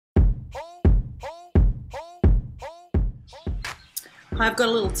I've got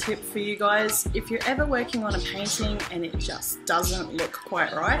a little tip for you guys. If you're ever working on a painting and it just doesn't look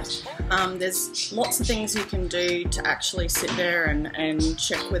quite right, there's lots of things you can do to actually sit there and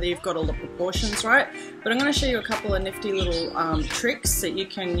check whether you've got all the proportions right. But I'm going to show you a couple of nifty little tricks that you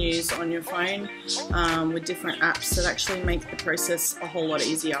can use on your phone with different apps that actually make the process a whole lot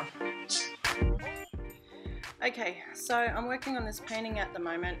easier. Okay, so I'm working on this painting at the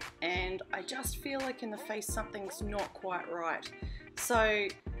moment and I just feel like in the face something's not quite right. So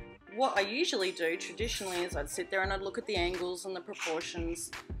what I usually do traditionally is I'd sit there and I'd look at the angles and the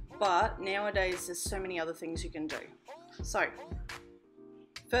proportions, but nowadays there's so many other things you can do. So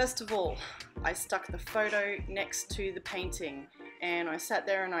first of all, I stuck the photo next to the painting and I sat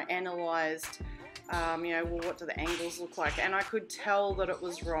there and I analysed well, what do the angles look like, and I could tell that it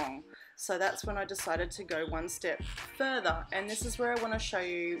was wrong. So that's when I decided to go one step further, and this is where I want to show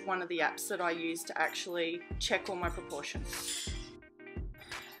you one of the apps that I use to actually check all my proportions.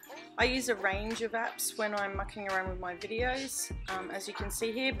 I use a range of apps when I'm mucking around with my videos, as you can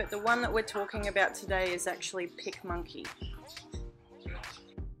see here, but the one that we're talking about today is actually Picmonkey.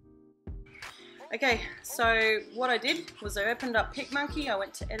 Okay, so what I did was I opened up Picmonkey, I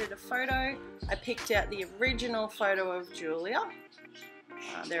went to edit a photo, I picked out the original photo of Julia.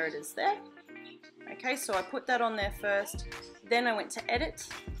 There it is there. Okay, so I put that on there first, then I went to edit,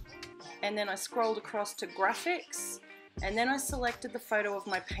 and then I scrolled across to graphics, and then I selected the photo of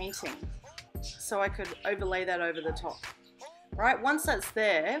my painting so I could overlay that over the top. Right, once that's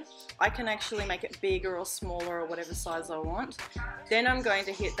there, I can actually make it bigger or smaller or whatever size I want. Then I'm going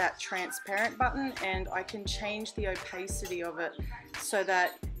to hit that transparent button and I can change the opacity of it so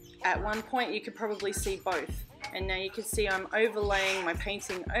that at one point you could probably see both. And now you can see I'm overlaying my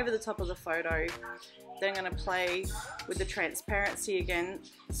painting over the top of the photo. Then I'm going to play with the transparency again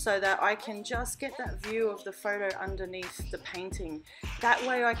so that I can just get that view of the photo underneath the painting. That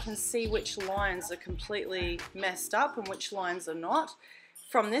way I can see which lines are completely messed up and which lines are not.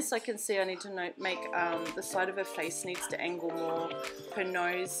 From this I can see I need to make the side of her face needs to angle more. Her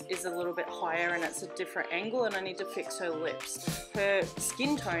nose is a little bit higher and it's a different angle, and I need to fix her lips. Her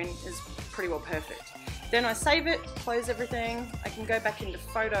skin tone is pretty well perfect. Then I save it, close everything, I can go back into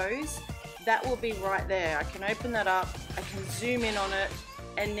photos. That will be right there. I can open that up, I can zoom in on it,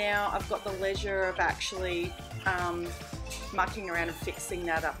 and now I've got the leisure of actually mucking around and fixing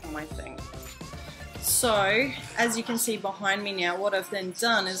that up on my thing. So, as you can see behind me now, what I've then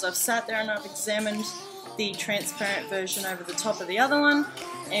done is I've sat there and I've examined the transparent version over the top of the other one,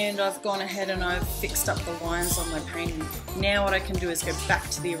 and I've gone ahead and I've fixed up the lines on my painting. Now what I can do is go back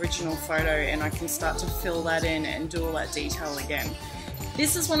to the original photo and I can start to fill that in and do all that detail again.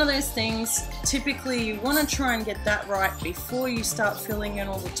 This is one of those things, typically you want to try and get that right before you start filling in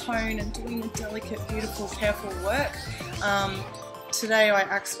all the tone and doing the delicate, beautiful, careful work. Today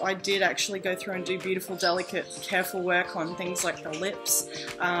I did actually go through and do beautiful, delicate, careful work on things like the lips,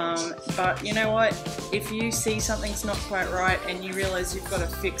 but you know what, if you see something's not quite right and you realise you've got to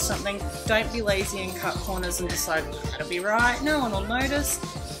fix something, don't be lazy and cut corners and decide it'll be right, no one will notice.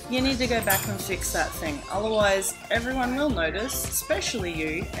 You need to go back and fix that thing, otherwise everyone will notice, especially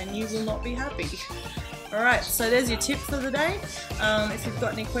you, and you will not be happy. Alright, so there's your tip for the day. If you've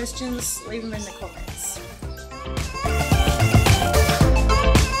got any questions, leave them in the comments.